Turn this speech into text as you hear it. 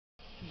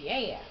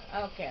Yeah.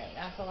 Okay,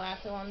 that's the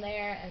last one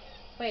there. And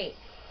wait,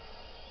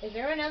 is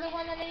there another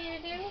one that I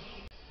need to do?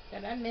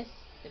 Did I miss?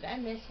 Did I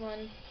miss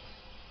one?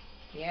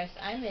 Yes,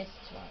 I missed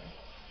one.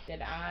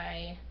 Did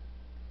I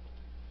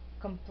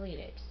complete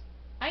it?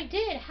 I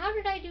did. How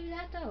did I do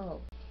that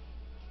though?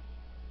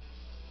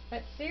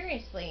 But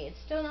seriously, it's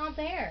still not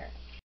there.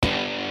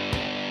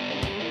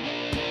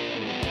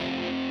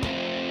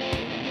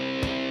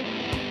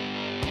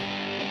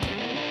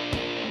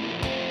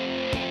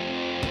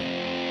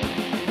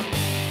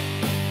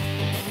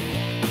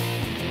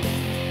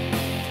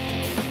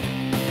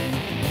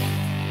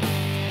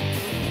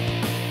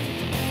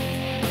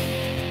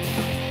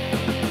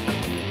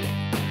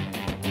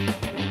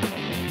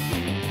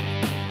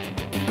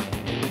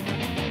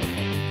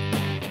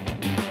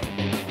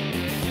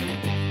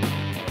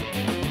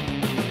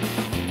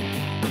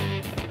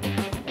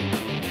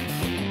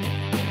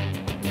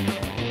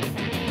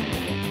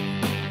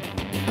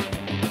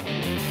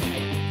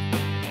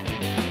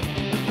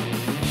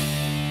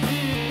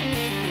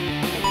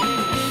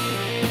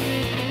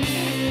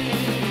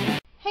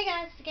 Hey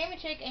guys, it's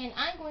Gamingchick, and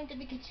I'm going to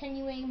be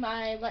continuing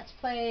my Let's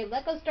Play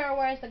Lego Star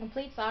Wars: The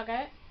Complete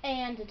Saga.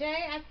 And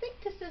today, I think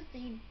this is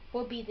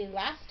will be the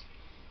last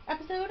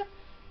episode.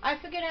 I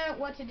figured out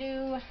what to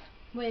do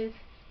with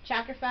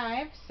Chapter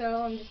 5,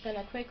 so I'm just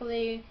gonna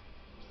quickly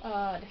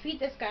defeat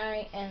this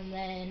guy and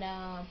then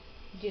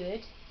do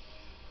it.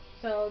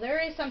 So there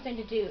is something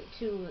to do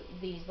to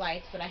these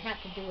lights, but I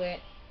have to do it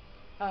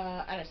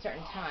at a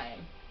certain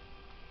time.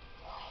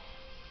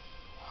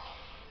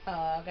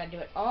 I gotta do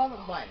it all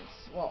at once.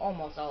 Well,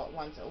 almost all at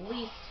once, at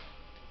least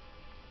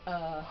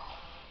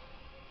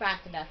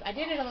fast enough. I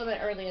did it a little bit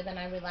earlier than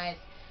I realized.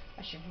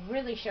 I should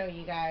really show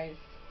you guys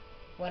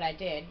what I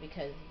did,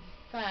 because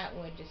that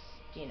would just,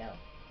 you know,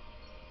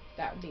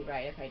 that would be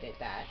right if I did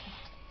that.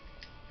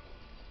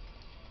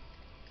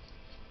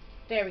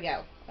 There we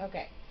go.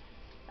 Okay.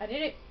 I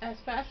did it as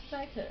fast as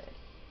I could,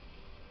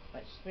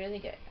 which is really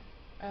good.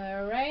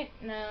 Alright,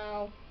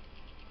 now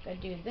gotta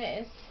do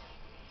this.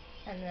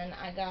 And then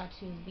I got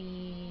to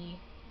be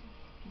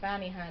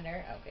bounty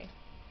hunter. Okay,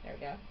 there we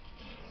go.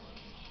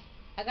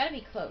 I gotta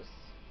be close.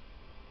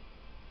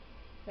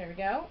 There we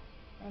go.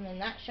 And then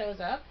that shows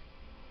up.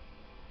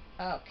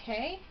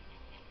 Okay.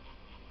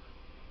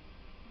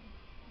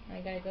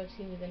 I gotta go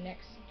to the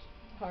next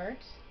part.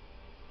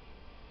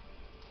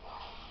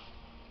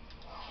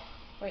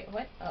 Wait,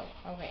 what? Oh,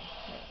 okay.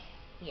 Wait.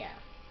 Yeah,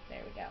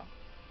 there we go.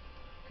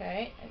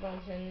 Okay, I go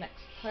into the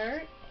next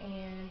part,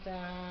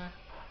 and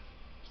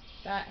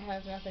that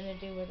has nothing to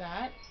do with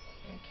that.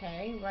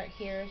 Okay, right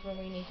here is where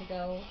we need to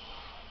go.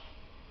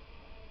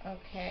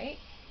 Okay.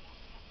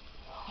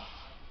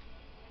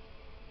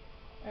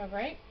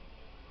 Alright.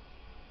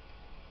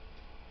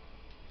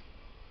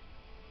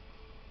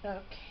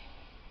 Okay.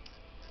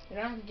 We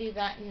don't have to do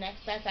that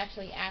next. That's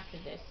actually after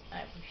this,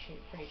 I'm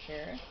pretty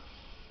sure.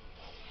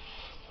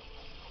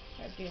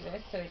 I'll do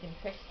this so we can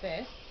fix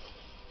this.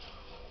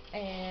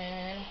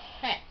 And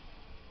hey.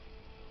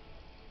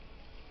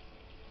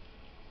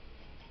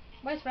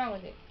 What's wrong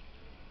with it?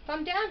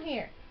 Come down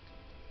here.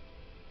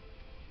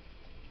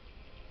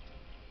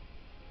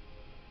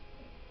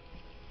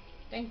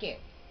 Thank you.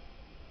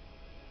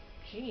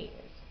 Jeez.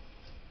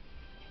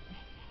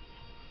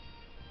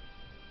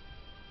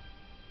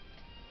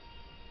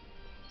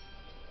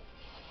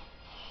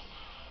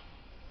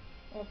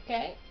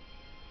 Okay.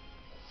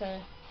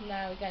 So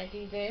now we gotta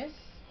do this,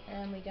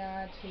 and we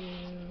got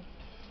to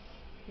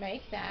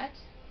make that.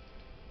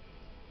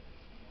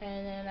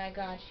 And then I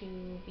got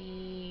to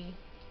be...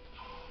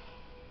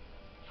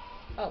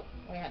 Oh,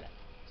 wait a minute.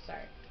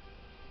 Sorry.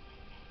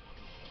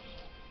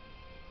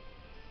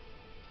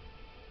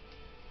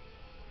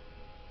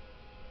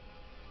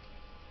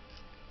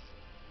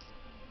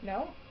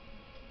 No?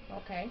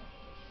 Okay.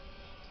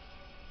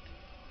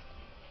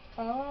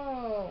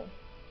 Oh.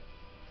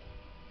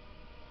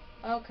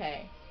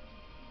 Okay.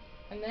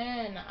 And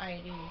then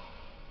I do...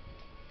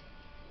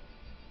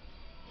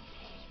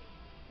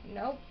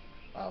 Nope.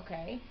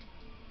 Okay.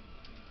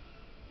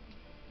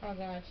 I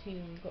got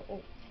to go...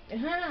 Oh.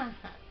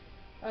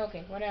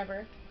 Okay,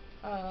 whatever.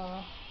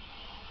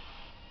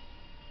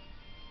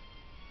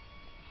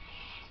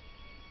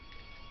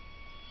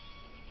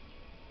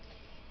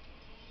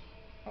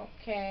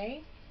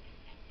 Okay.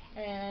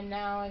 And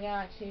now I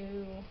got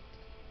to...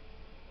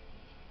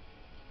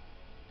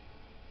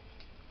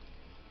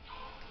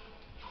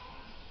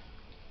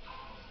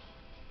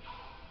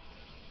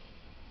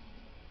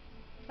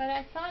 But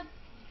I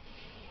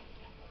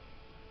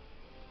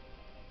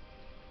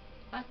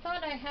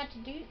thought I had to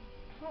do...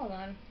 Hold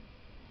on.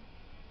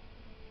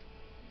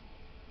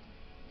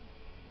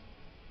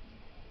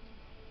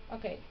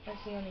 Okay,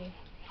 that's the only...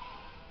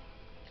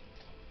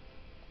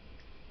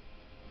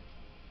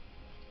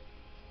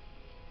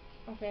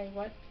 Okay,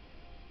 what?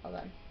 Hold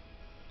on.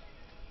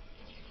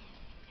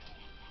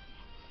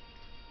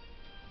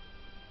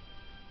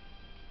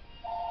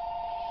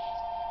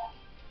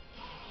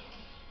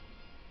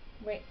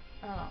 Wait.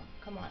 Oh,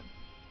 come on.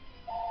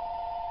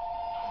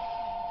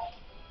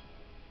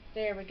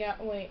 There There we go.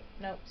 Wait,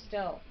 nope,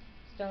 still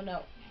no.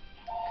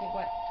 Okay,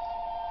 what?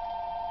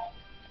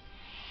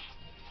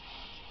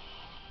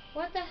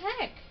 What the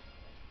heck?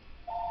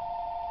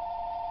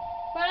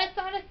 But I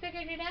thought I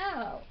figured it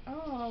out.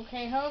 Oh,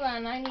 okay, hold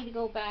on. I need to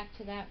go back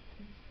to that.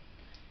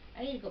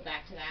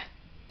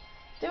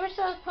 There was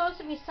supposed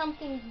to be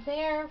something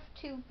there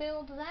to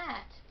build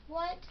that.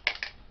 What?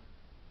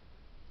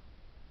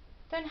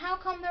 Then how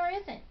come there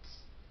isn't?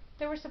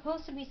 There was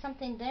supposed to be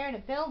something there to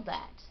build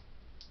that.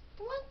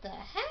 What the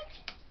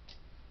heck?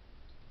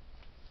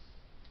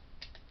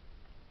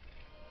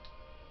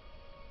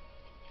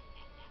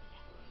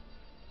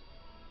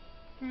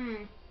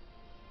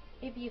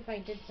 Maybe if I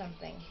did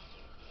something.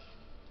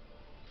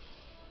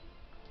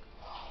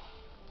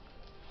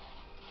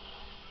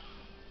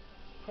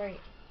 Great.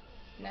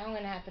 Now I'm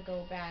gonna have to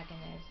go back and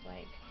it's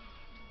like...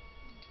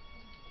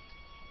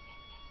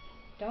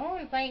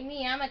 Don't fight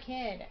me, I'm a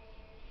kid.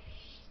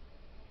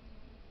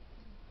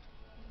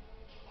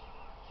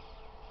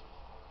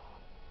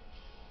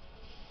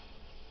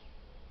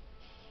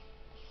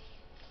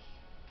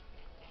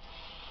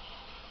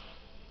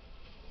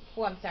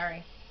 Oh, I'm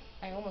sorry.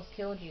 I almost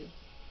killed you.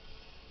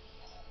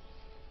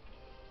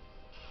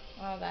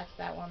 Oh, that's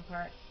that one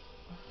part.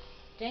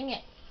 Dang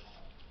it.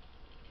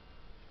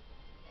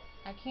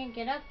 I can't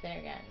get up there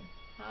again.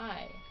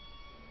 Hi.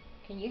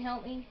 Can you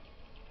help me?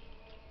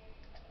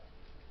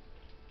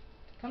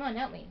 Come on,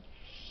 help me.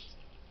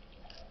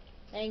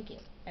 Thank you.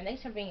 And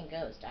thanks for being a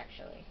ghost,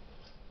 actually.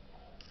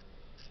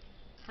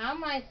 How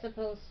am I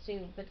supposed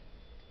to... But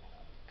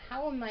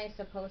how am I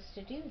supposed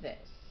to do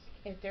this?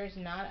 If there's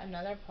not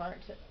another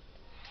part to...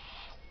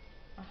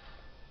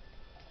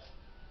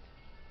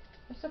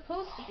 I'm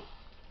supposed to be...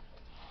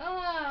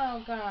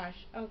 Oh, gosh.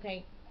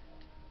 Okay.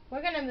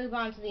 We're gonna move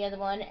on to the other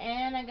one,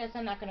 and I guess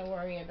I'm not gonna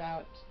worry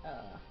about,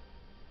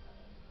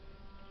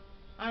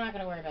 I'm not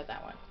gonna worry about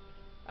that one.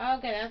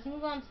 Okay, let's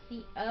move on to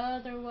the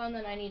other one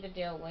that I need to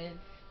deal with,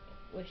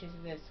 which is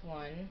this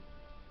one.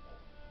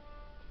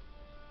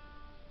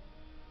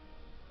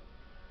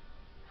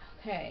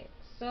 Okay,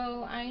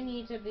 so I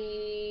need to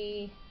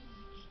be...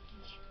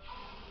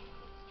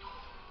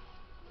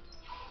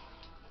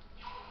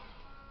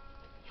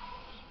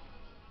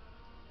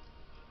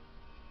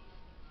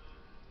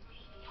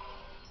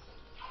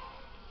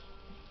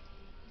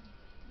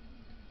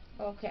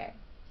 Okay.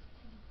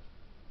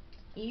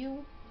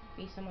 You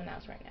be someone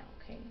else right now,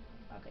 okay?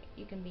 Okay,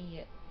 you can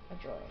be a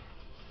droid.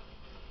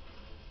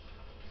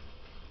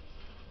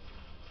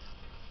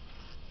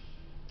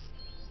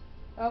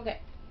 Okay,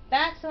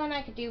 that's the one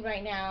I could do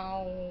right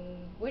now.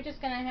 We're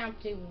just gonna have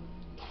to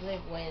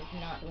live with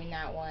not doing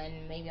that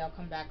one. Maybe I'll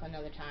come back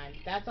another time.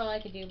 That's all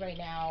I could do right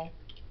now.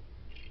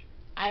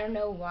 I don't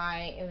know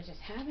why. It was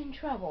just having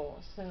trouble,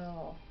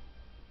 so...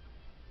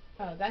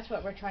 Oh, that's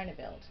what we're trying to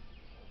build.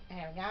 I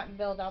haven't gotten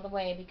built all the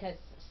way because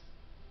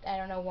I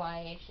don't know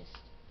why. It's just...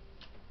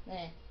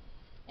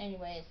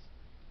 Anyways.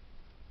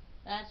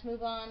 Let's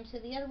move on to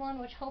the other one,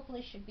 which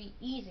hopefully should be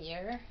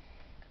easier.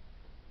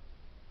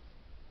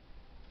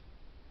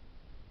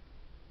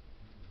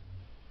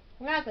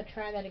 We're gonna have to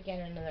try that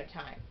again another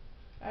time.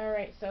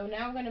 Alright, so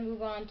now we're gonna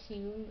move on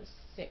to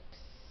 6.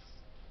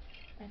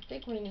 I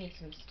think we need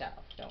some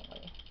stuff, don't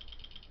we?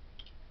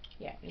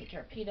 Yeah, need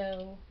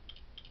torpedo.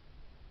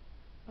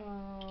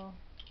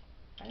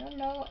 I don't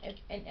know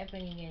if I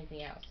need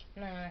anything else.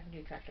 No, I can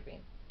do tractor beam,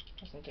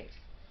 just in case.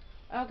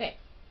 Okay.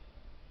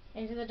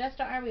 Into the Death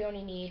Star, we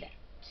only need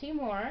 2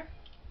 more.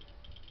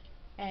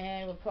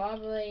 And we'll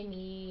probably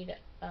need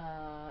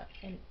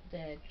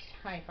the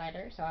TIE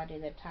fighter, so I'll do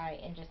the TIE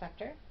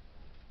interceptor.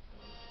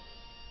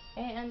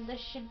 And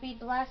this should be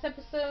the last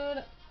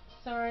episode.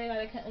 Sorry that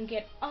I couldn't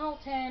get all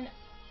 10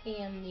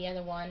 in the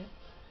other one.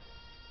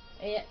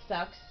 It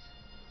sucks.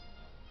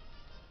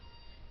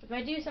 If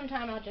I do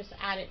sometime, I'll just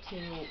add it to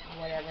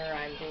whatever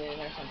I'm doing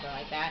or something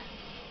like that.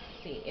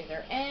 Let's see, is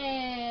there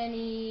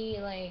any,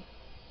 like...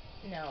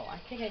 No, I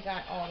think I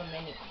got all the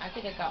mini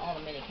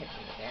kits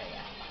in this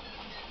area.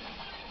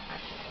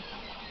 Actually.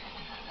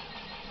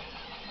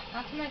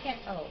 How come I get...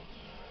 Oh.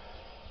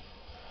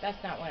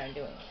 That's not what I'm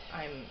doing.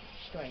 I'm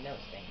destroying those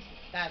things.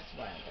 That's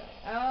what I'm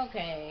doing.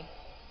 Okay.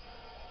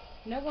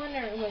 No wonder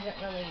it wasn't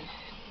really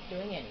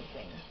doing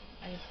anything.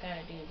 I just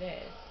gotta do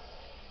this.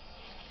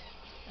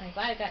 I'm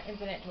glad I got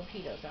infinite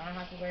torpedoes, so I don't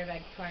have to worry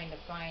about trying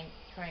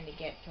to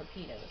get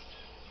torpedoes.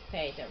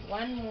 Okay, so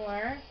one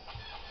more.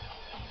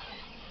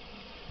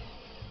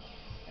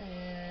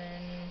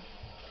 And...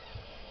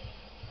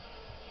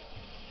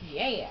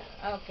 Yeah!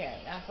 Okay,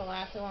 that's the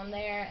last one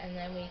there, and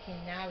then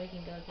now we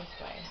can go this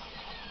way.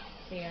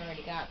 See, I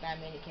already got that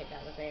mini kit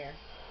that was there.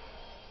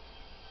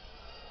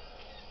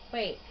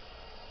 Wait,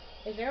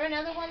 is there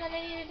another one that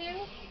I need to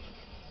do?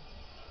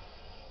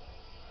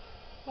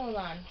 Hold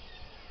on.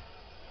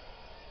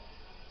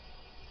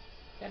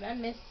 Did I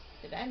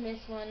miss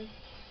one?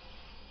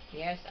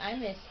 Yes, I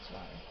missed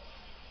one.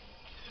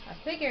 I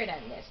figured I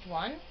missed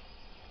one.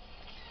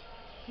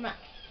 Come on.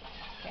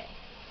 Okay.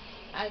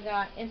 I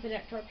got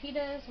infinite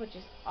torpedoes, which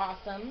is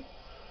awesome.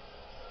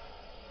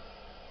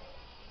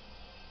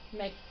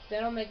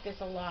 That'll make this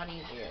a lot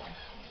easier.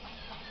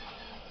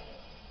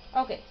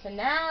 Okay, so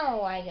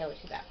now I go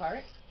to that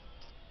part.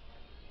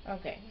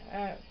 Okay,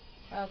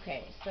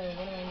 okay, so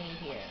what do I need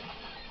here?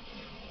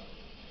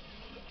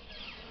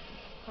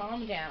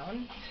 Calm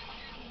down.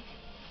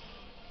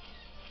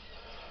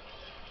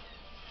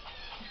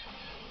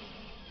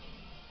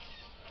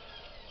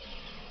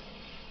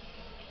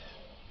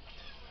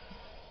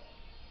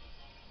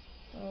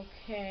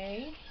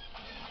 Okay.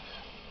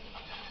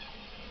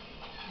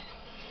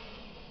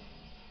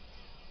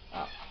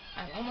 Oh,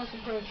 I'm almost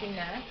approaching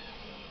that.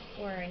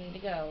 Where I need to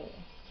go.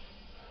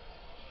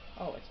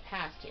 Oh, it's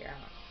past here,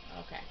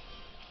 huh? Okay.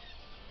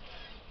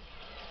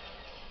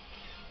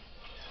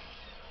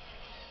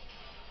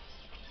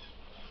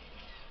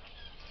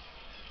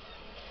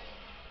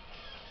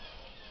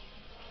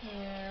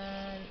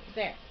 And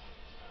there.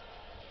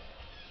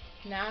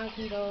 Now I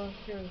can go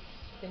through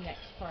the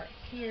next part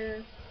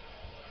here.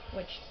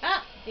 Which,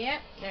 yeah,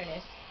 there it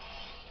is.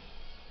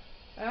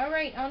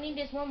 Alright, I'll need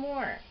this one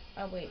more.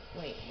 Oh, wait,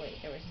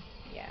 there was,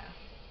 yeah.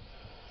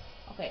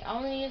 Okay,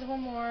 all I need is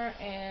one more,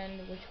 and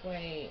which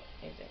way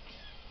is it?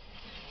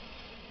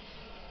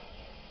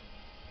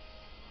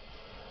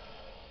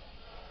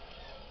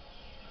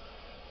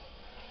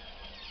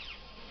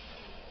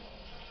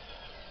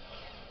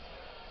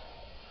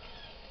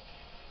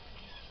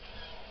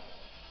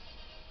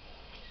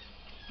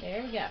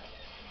 There we go.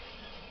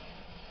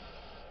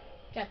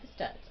 Got the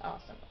studs.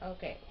 Awesome.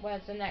 Okay,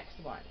 what's the next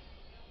one?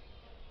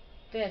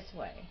 This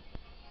way.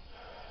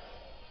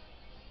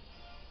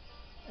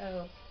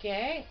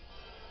 Okay.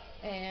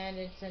 And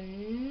it's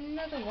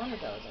another one of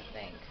those, I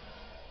think.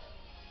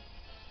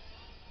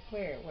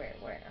 Where?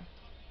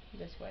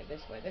 This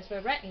way,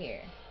 right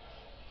here.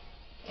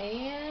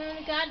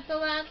 And got the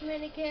last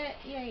mini kit.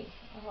 Yay.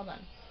 Oh, hold on.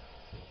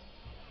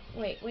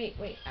 Wait.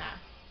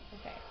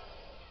 Okay.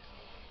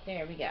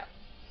 There we go.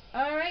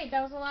 Alright,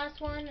 that was the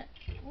last one.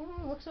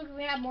 Ooh, looks like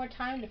we have more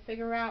time to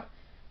figure out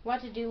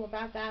what to do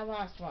about that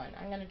last one.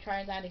 I'm gonna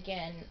try that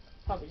again.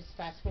 Probably just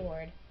fast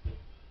forward.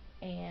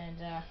 And,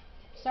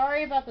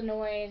 sorry about the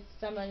noise.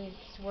 Someone's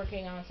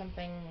working on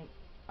something,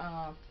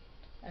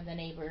 and the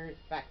neighbor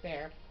back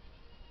there.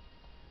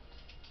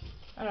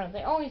 I don't know,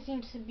 they always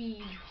seem to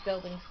be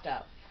building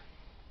stuff.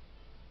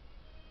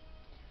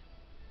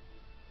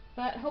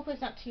 But hopefully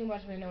it's not too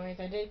much of a noise.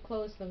 I did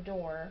close the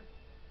door.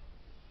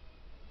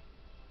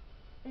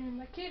 And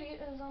my kitty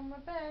is on my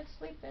bed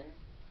sleeping.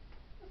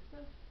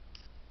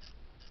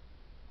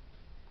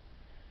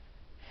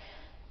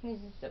 This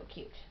is so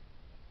cute.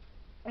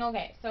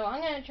 Okay, so I'm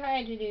going to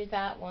try to do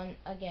that one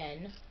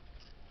again.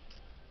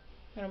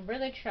 I'm going to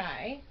really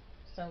try.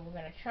 So we're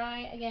going to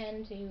try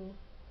again to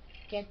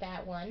get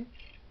that one.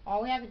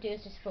 All we have to do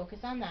is just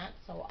focus on that.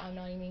 So I'm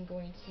not even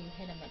going to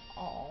hit him at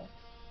all.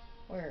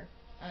 Or,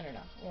 I don't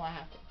know.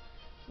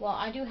 Well,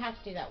 I do have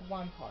to do that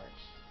one part.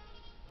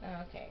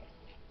 Okay.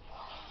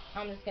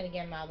 I'm just going to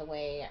get him out of the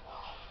way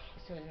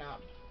so it's not...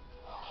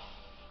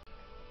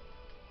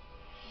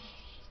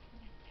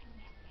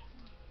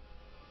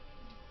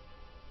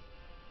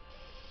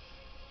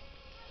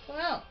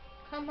 Well,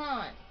 come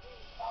on.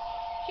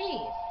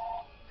 Jeez.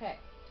 Okay.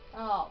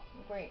 Oh,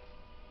 great.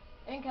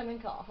 Incoming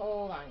call.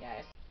 Hold on,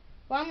 guys.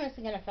 Well, I'm just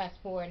going to fast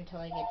forward until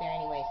I get there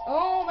anyways.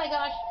 Oh my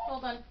gosh.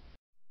 Hold on.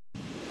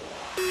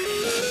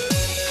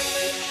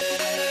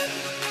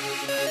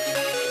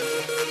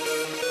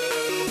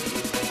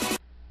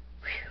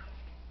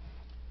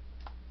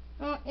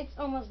 Well, it's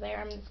almost there.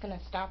 I'm just going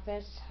to stop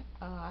this.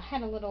 I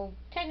had a little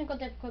technical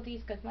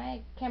difficulties because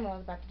my camera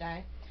was about to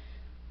die.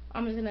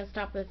 I'm just going to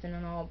stop this and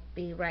then I'll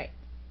be right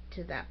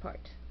to that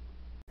part.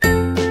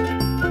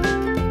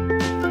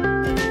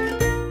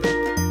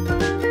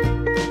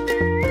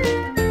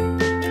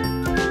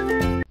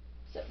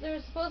 So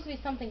there's supposed to be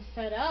something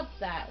set up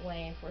that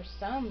way for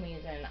some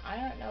reason. I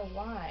don't know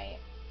why.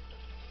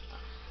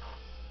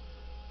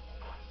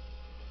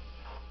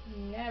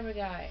 Never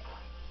got it.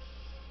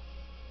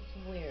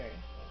 It's weird.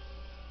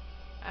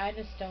 I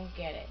just don't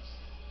get it.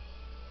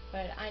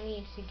 But I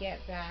need to get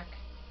back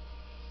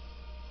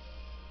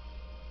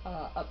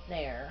up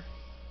there.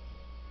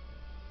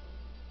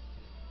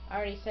 I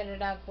already set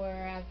it up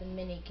where I have the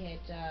mini kit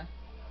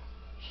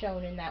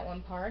shown in that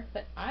one part,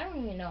 but I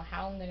don't even know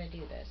how I'm gonna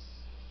do this.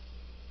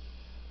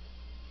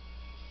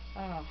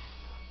 Oh.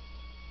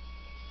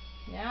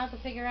 Now I have to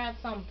figure out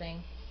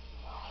something.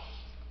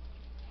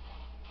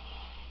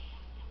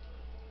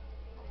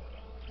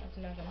 That's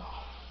nothing.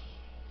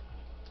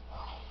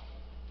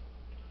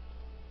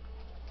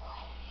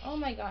 Oh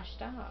my gosh,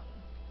 stop.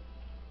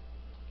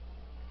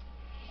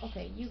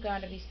 Okay, you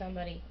gotta be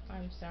somebody.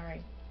 I'm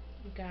sorry.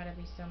 You gotta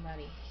be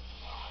somebody.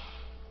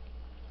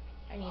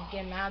 I need to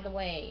get him out of the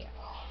way.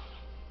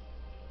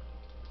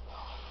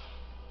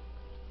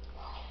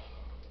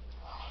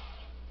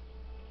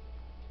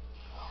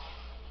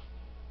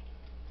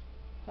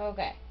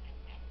 Okay.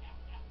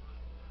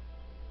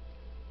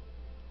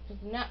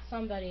 Just not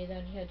somebody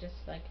that should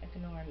just, like,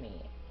 ignore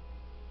me.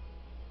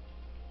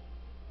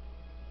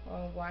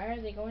 Well, why are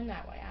they going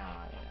that way?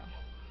 I don't know.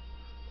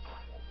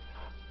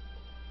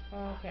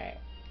 Okay.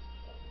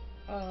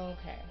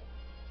 Okay.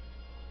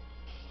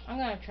 I'm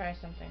gonna try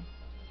something.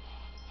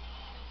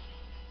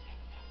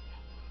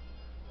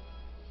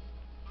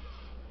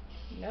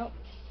 Nope.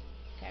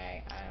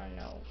 Okay, I don't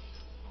know.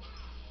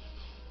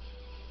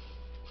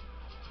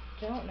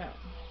 Don't know.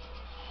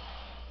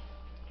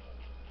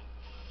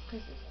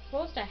 Because it's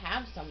supposed to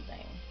have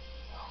something.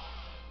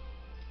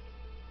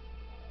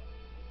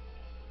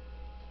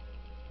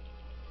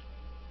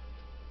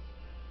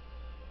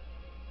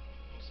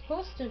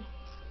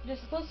 There's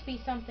supposed to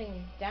be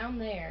something down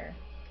there.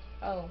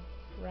 Oh,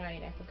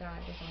 right, I forgot,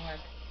 it doesn't work.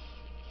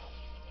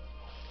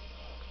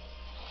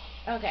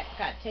 Okay,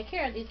 gotta take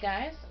care of these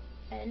guys.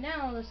 And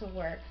now this will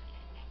work.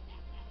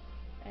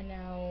 And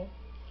now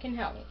can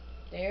help me.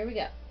 There we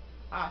go.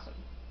 Awesome.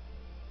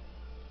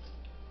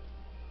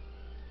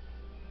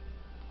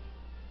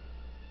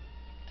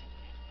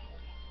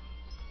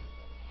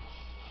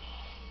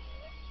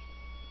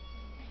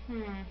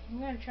 I'm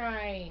gonna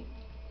try.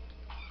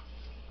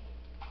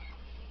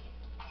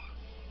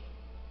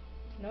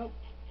 Nope.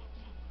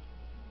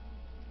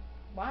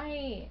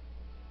 Why?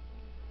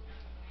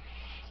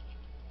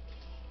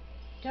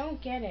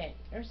 Don't get it.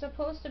 There's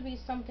supposed to be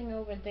something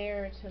over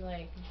there to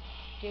like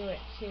do it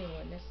too,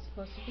 and this is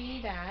supposed to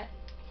be that.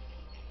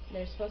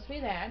 There's supposed to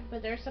be that,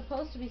 but there's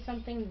supposed to be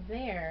something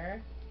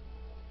there.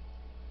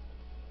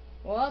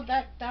 Well,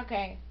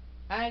 okay.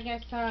 I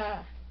guess,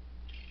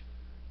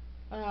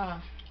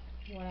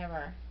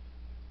 whatever.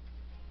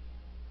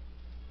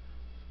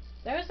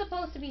 There's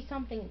supposed to be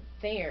something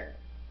there.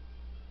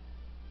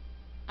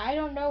 I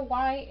don't know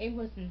why it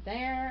wasn't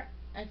there.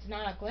 It's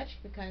not a glitch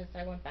because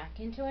I went back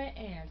into it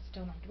and it's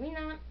still not doing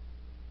that.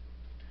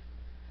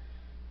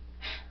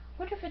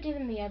 What if I did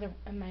in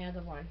my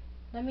other one?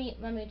 Let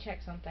me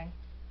check something.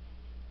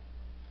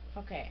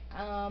 Okay,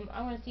 I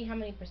want to see how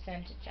many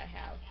percentage I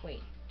have.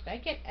 Wait, did I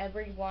get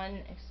every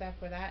one except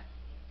for that?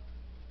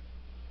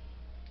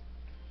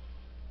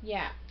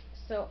 Yeah,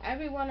 so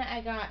every one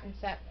I got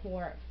except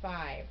for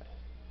 5.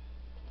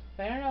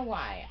 But I don't know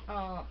why.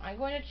 I'm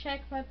going to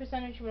check my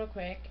percentage real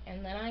quick,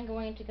 and then I'm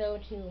going to go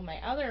to my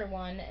other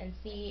one and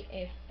see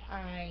if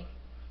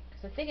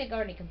because I think I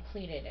already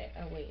completed it.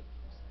 Oh wait,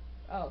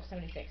 oh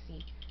 76.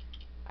 See,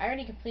 I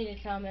already completed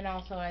some, and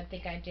also I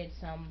think I did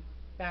some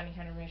bounty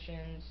hunter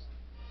missions,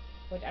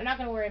 which I'm not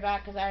going to worry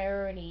about because I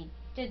already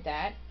did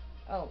that.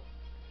 Oh,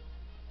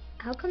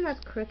 how come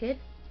that's crooked?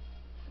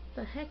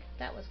 The heck,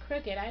 that was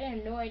crooked. I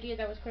had no idea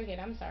that was crooked.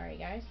 I'm sorry,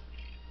 guys.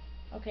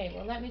 Okay,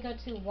 well, let me go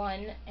to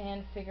 1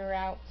 and figure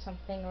out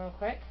something real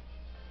quick.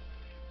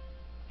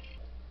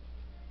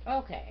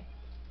 Okay.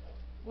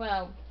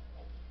 Well,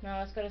 now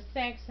let's go to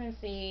 6 and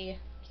see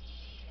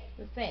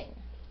the thing.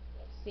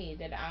 See,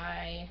 did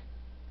I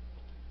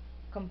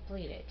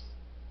complete it?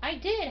 I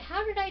did!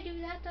 How did I do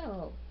that,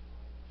 though?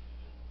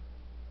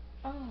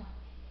 Oh.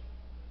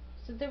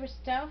 So there was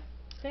stuff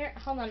there?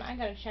 Hold on, I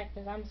gotta check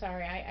this. I'm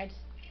sorry. I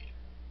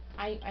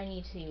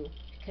need to,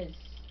 because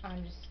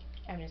I'm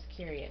just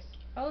curious.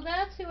 Oh,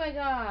 that's who I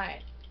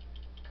got!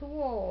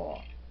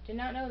 Cool. Did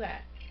not know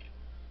that.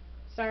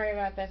 Sorry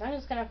about this. I'm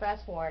just gonna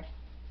fast forward.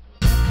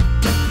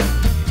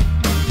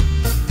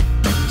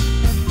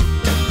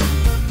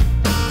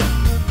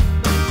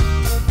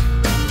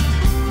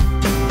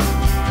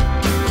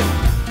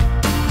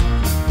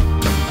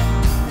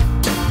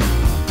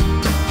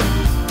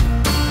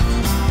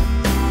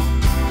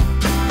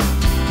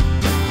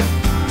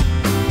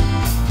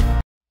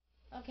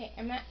 Okay,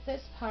 I'm at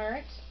this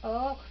part.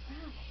 Oh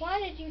crap, why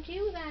did you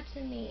do that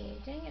to me?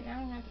 Dang it, now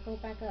I'm gonna have to go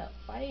back up.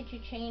 Why did you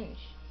change?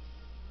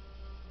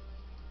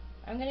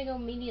 I'm gonna go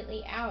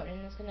immediately out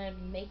and it's gonna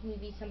make me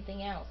be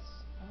something else.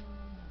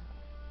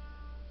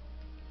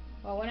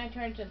 Well, when I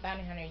turn to the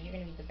bounty hunter, you're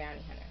gonna be the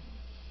bounty hunter.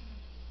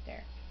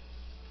 There.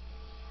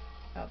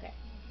 Okay.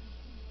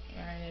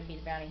 I'm gonna be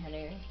the bounty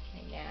hunter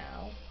right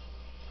now.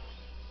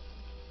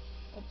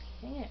 Oops,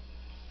 dang it.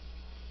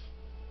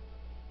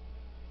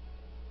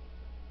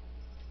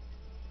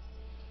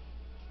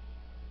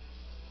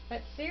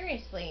 But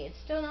seriously, it's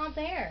still not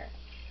there.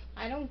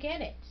 I don't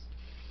get it.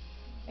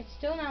 It's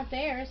still not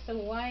there, so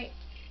why?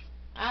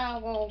 Ah,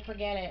 well,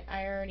 forget it.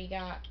 I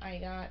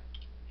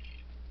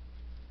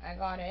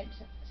got it,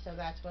 so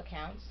that's what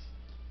counts.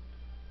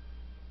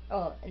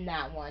 Oh, and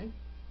that one.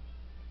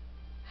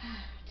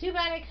 Too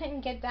bad I couldn't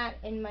get that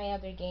in my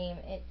other game.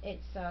 It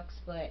sucks,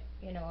 but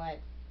you know what?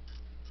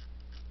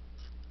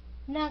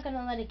 Not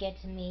gonna let it get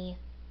to me.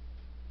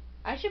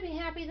 I should be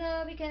happy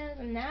though, because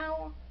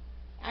now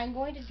I'm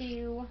going to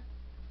do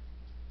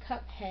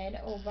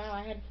Cuphead. Oh wow,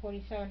 I had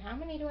 47. How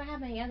many do I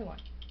have in the other one?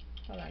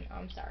 Hold on,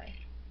 I'm sorry.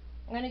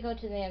 I'm gonna go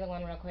to the other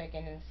one real quick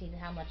and then see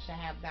how much I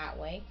have that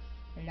way.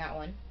 And that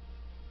one.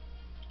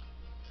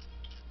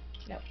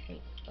 Nope,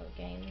 wait, go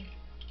game.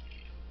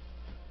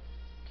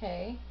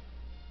 Okay.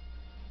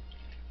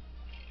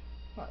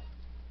 What?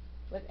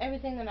 With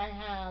everything that I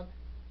have,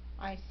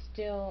 I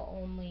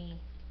still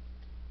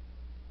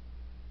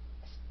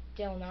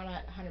not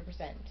at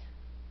 100%.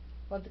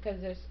 Well, because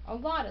there's a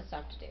lot of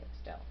stuff to do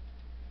still.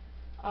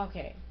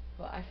 Okay,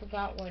 well, I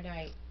forgot what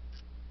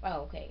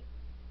oh, okay.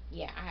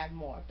 yeah, I have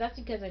more. That's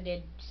because I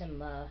did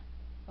some,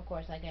 of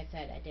course, like I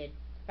said, I did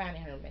bounty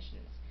hunter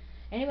missions.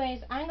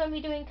 Anyways, I'm going to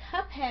be doing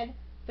Cuphead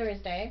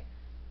Thursday.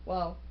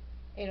 Well,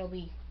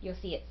 you'll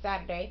see it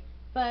Saturday,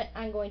 but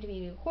I'm going to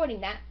be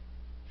recording that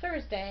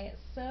Thursday,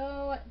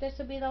 so this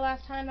will be the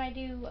last time I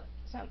do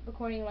some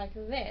recording like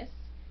this,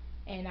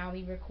 and I'll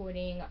be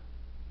recording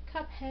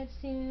Cuphead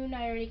soon.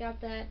 I already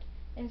got that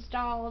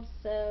installed,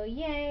 so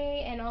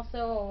yay. And also,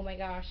 oh my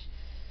gosh,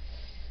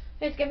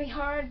 it's gonna be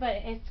hard, but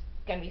it's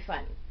gonna be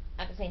fun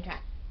at the same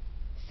time.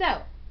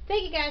 So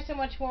thank you guys so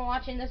much for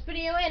watching this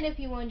video, and if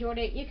you enjoyed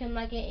it, you can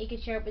like it, you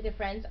can share it with your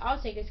friends.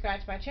 Also, you can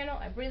subscribe to my channel.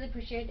 I really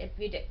appreciate it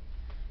if you did.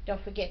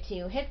 Don't forget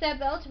to hit that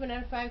bell to be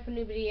notified for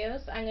new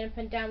videos. I'm going to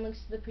put down links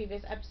to the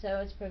previous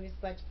episodes, previous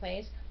Let's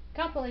Plays,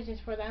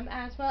 compilations for them,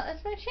 as well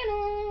as my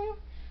channel.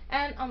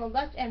 And on the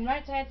left and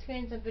right side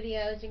screens of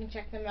videos, you can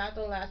check them out,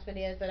 the last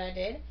videos that I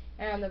did.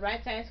 And on the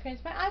right side screen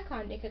is my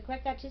icon. You can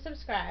click that to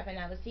subscribe. And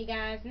I will see you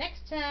guys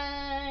next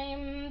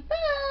time.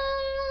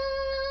 Bye!